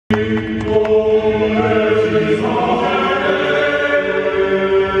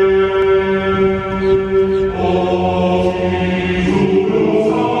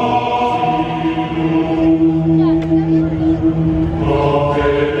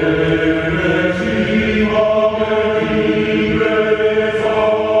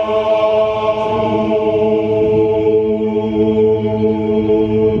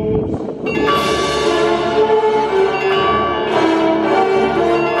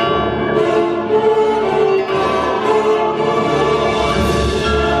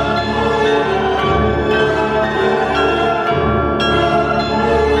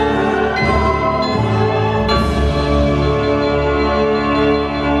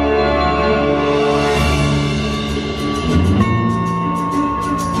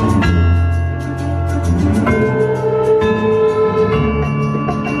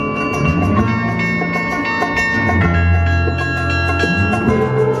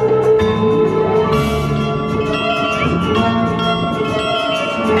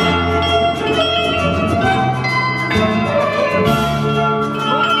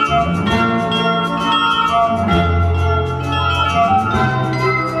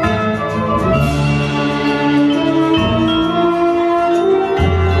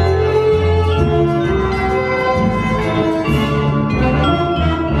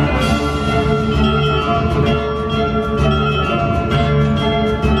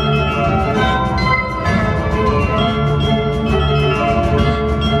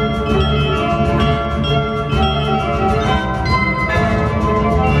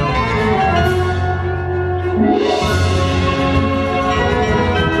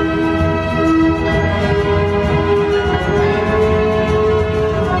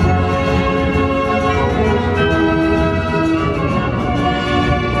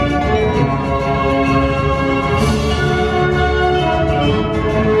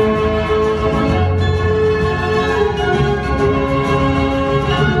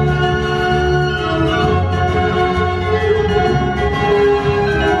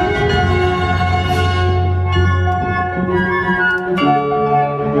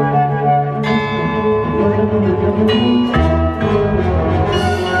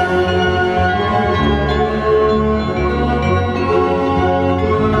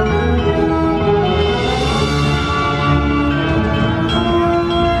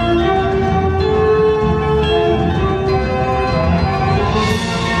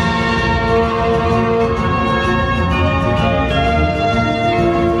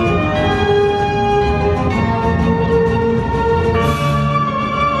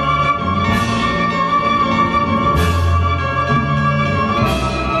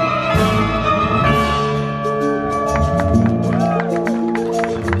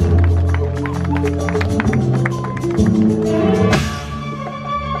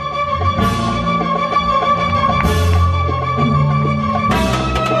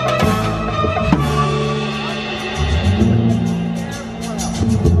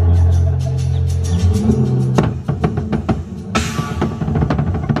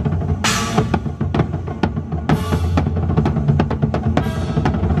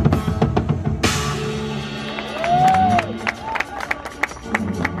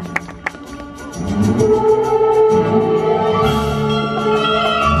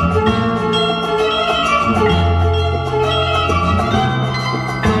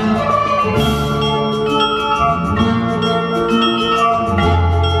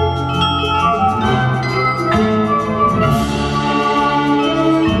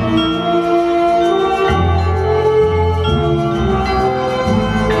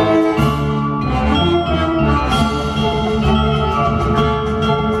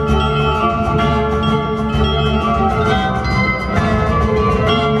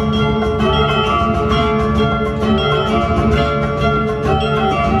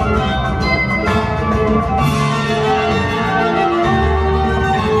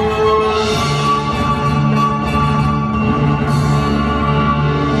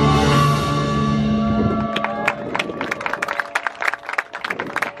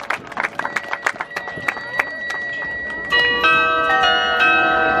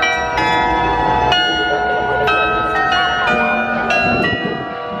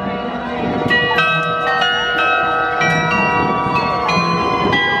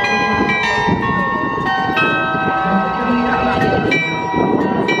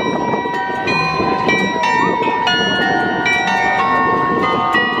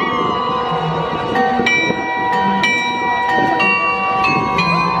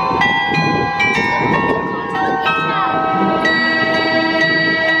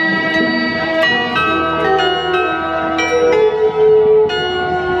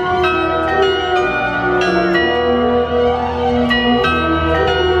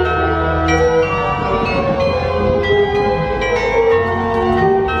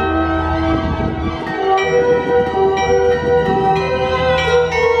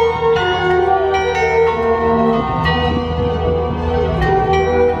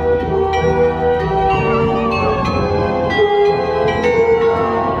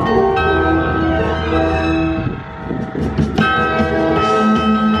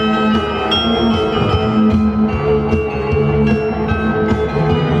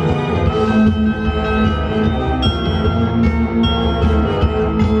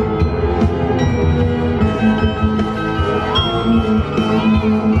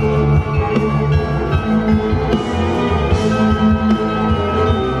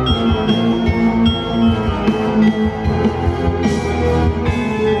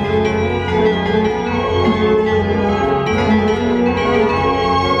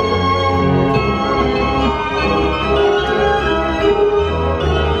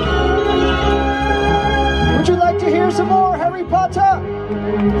Some more Harry Potter.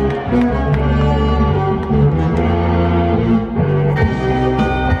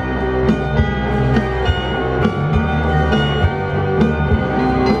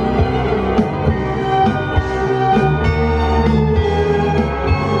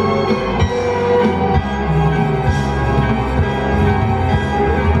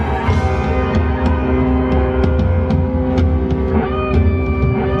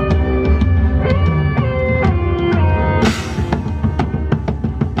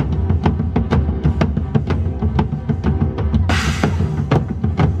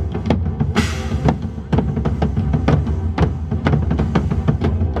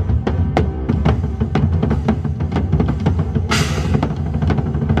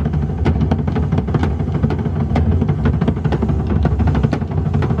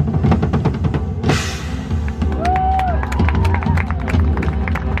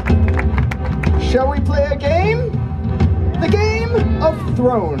 Shall we play a game? The Game of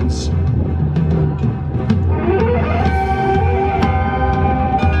Thrones.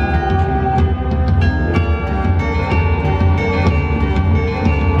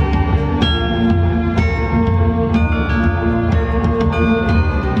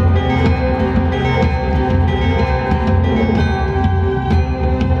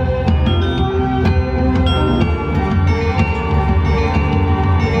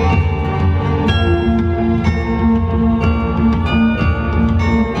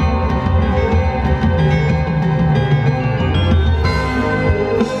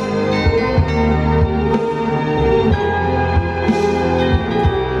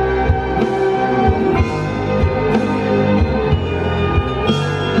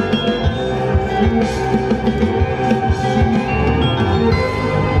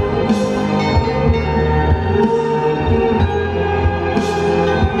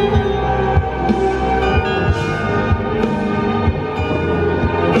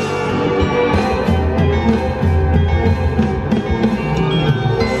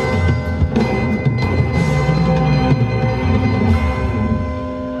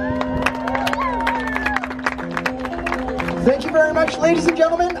 Thank you very much, ladies and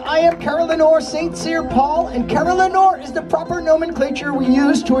gentlemen. I am Lenore St. Cyr Paul, and Lenore is the proper nomenclature we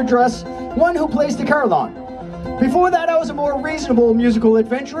use to address one who plays the carillon. Before that, I was a more reasonable musical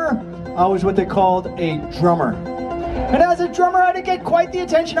adventurer. I was what they called a drummer. And as a drummer, I didn't get quite the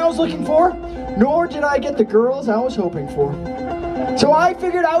attention I was looking for, nor did I get the girls I was hoping for. So I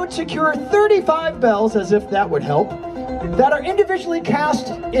figured I would secure 35 bells, as if that would help, that are individually cast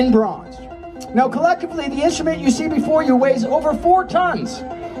in bronze. Now, collectively, the instrument you see before you weighs over 4 tons.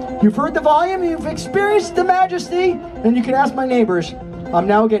 You've heard the volume, you've experienced the majesty, and you can ask my neighbors. I'm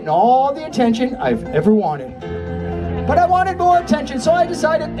now getting all the attention I've ever wanted. But I wanted more attention, so I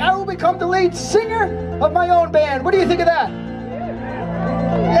decided I will become the lead singer of my own band. What do you think of that?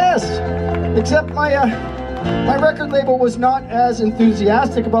 Yes, except my record label was not as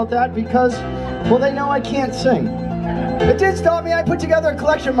enthusiastic about that because, well, they know I can't sing. It did stop me. I put together a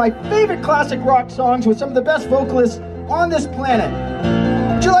collection of my favorite classic rock songs with some of the best vocalists on this planet.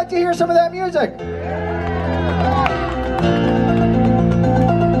 Would you like to hear some of that music?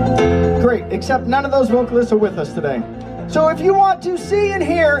 Great, except none of those vocalists are with us today. So if you want to see and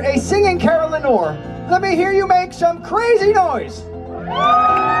hear a singing Lenore, let me hear you make some crazy noise.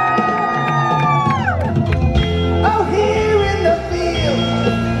 Oh, here in the field,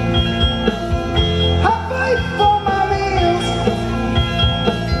 I fight for my meals,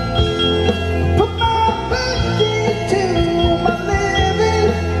 put my back into my living,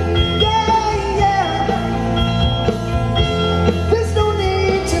 yeah, yeah. There's no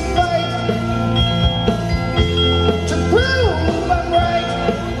need to fight to prove I'm right.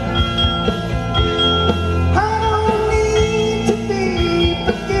 I don't need to be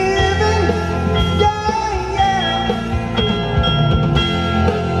forgiven, yeah, yeah.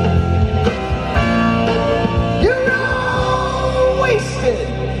 You're all wasted.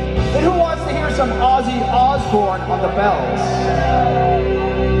 And who wants to hear some Ozzy Osbourne on the bells?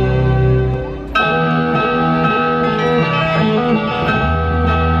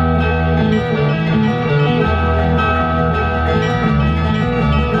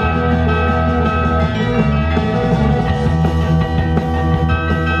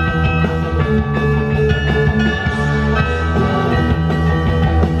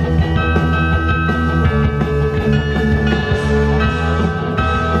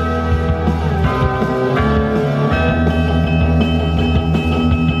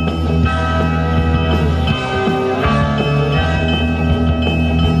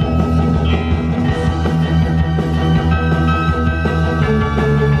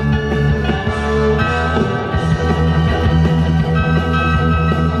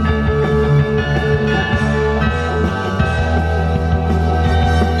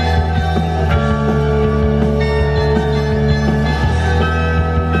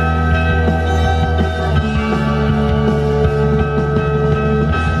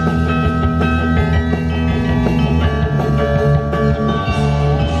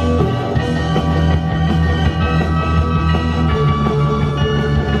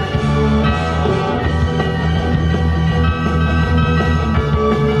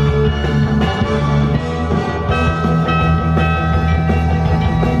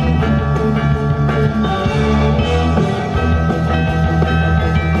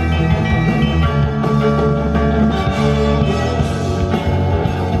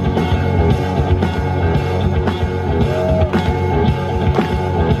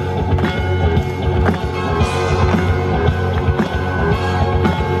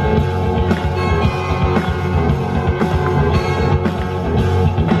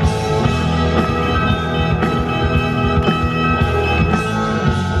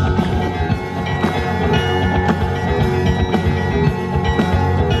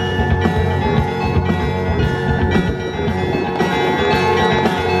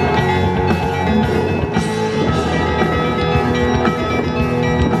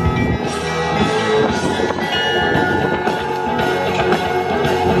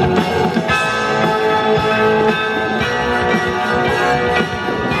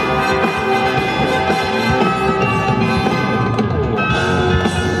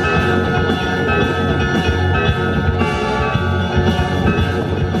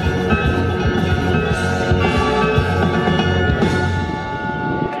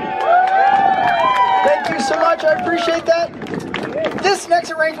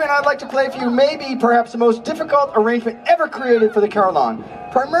 arrangement I'd like to play for you may be perhaps the most difficult arrangement ever created for the carillon,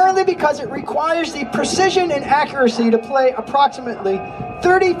 primarily because it requires the precision and accuracy to play approximately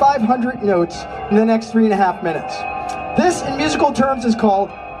 3,500 notes in the next 3.5 minutes. This, in musical terms, is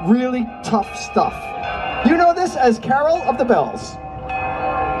called really tough stuff. You know this as Carol of the Bells.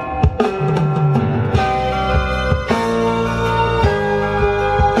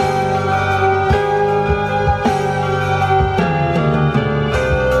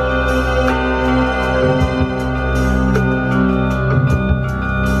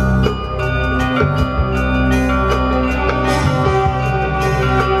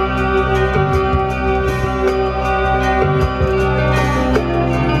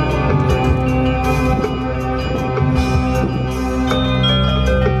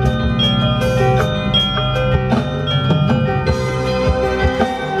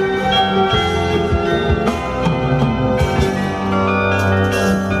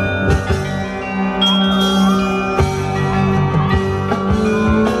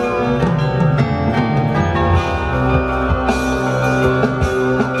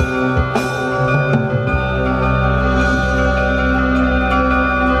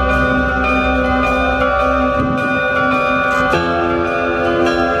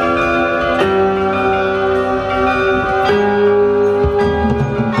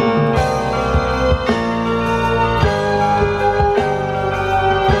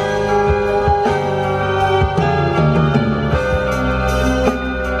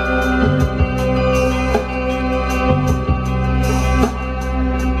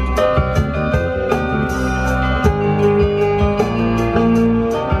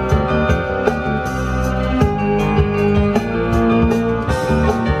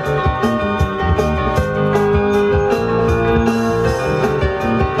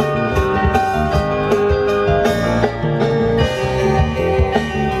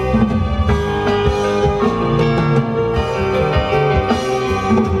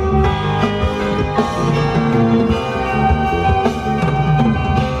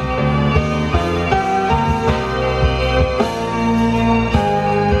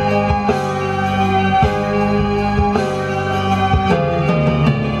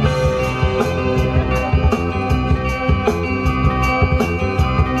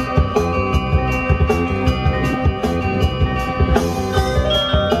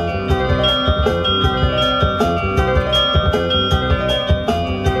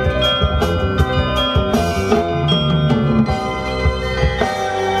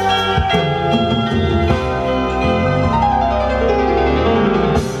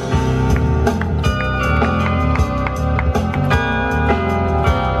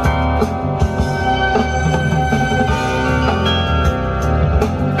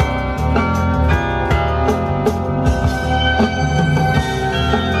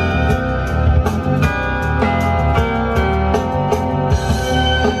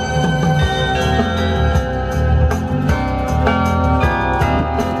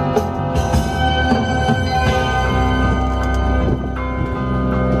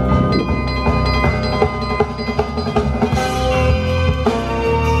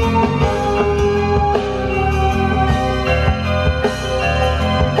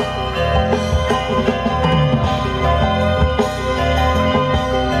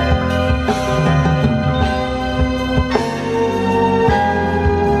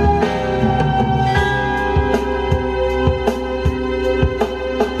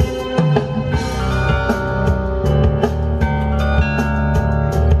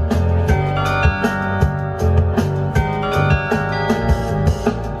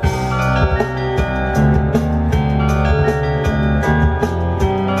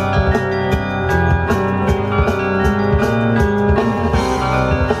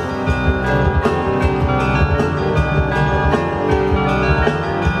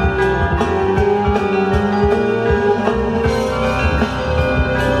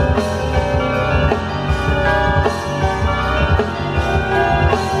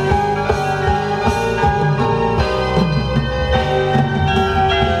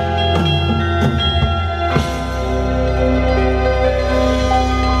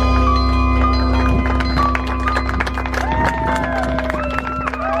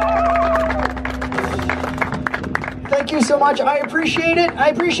 so much. I appreciate it. I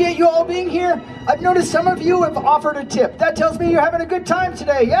appreciate you all being here. I've noticed some of you have offered a tip. That tells me you're having a good time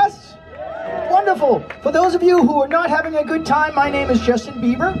today, yes? Wonderful. For those of you who are not having a good time, my name is Justin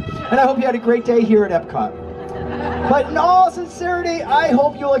Bieber, and I hope you had a great day here at Epcot. But in all sincerity, I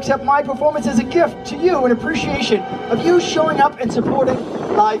hope you'll accept my performance as a gift to you, an appreciation of you showing up and supporting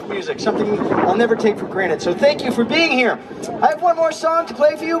live music, something I'll never take for granted. So thank you for being here. I have one more song to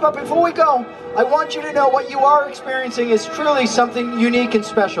play for you, but before we go, I want you to know what you are experiencing is truly something unique and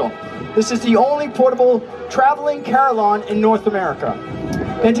special. This is the only portable traveling carillon in North America.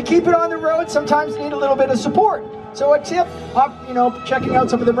 And to keep it on the road, sometimes you need a little bit of support. So a tip, checking out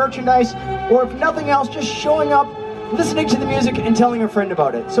some of the merchandise, or if nothing else, just showing up, listening to the music, and telling a friend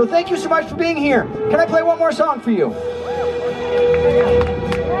about it. So thank you so much for being here. Can I play one more song for you?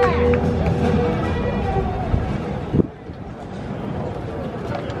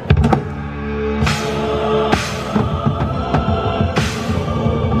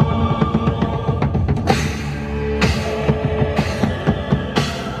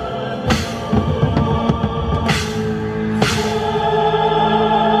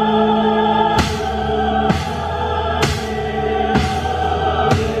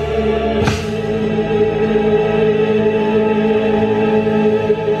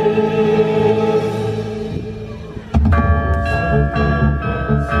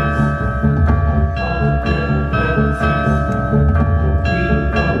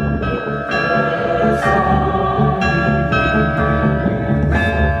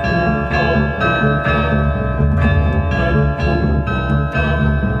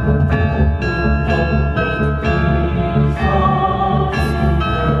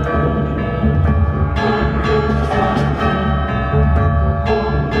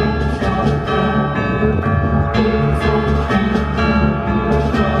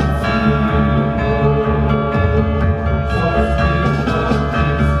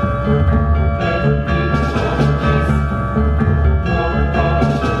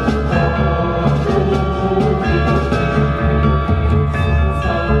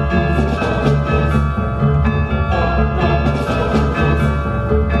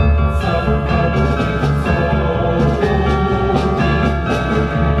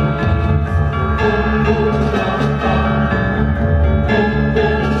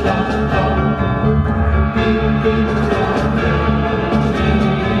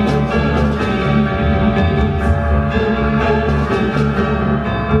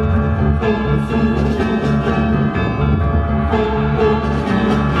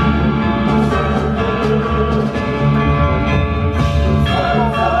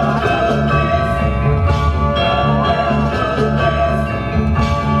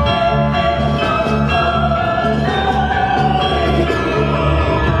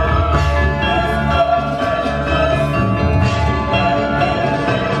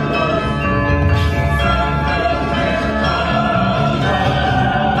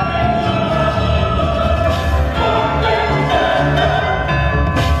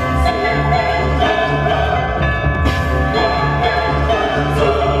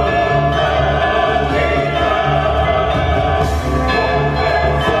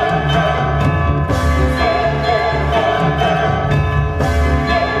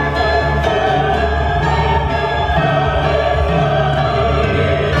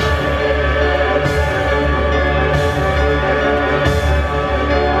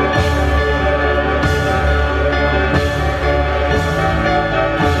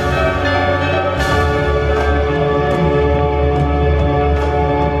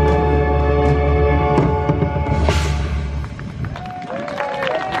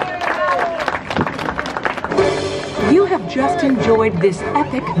 Just enjoyed this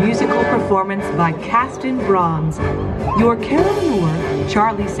epic musical performance by Cast in Bronze. Your Carolyn Moore,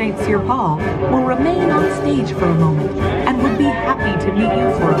 Charlie St. Cyr Paul, will remain on stage for a moment and would be happy to meet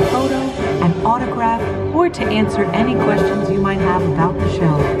you for a photo, an autograph, or to answer any questions you might have about the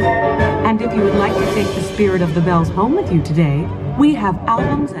show. And if you would like to take the spirit of the bells home with you today, we have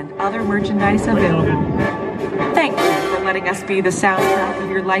albums and other merchandise available. Thank you for letting us be the soundtrack of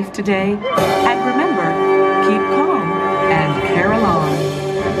your life today. And remember, keep calm and carol on.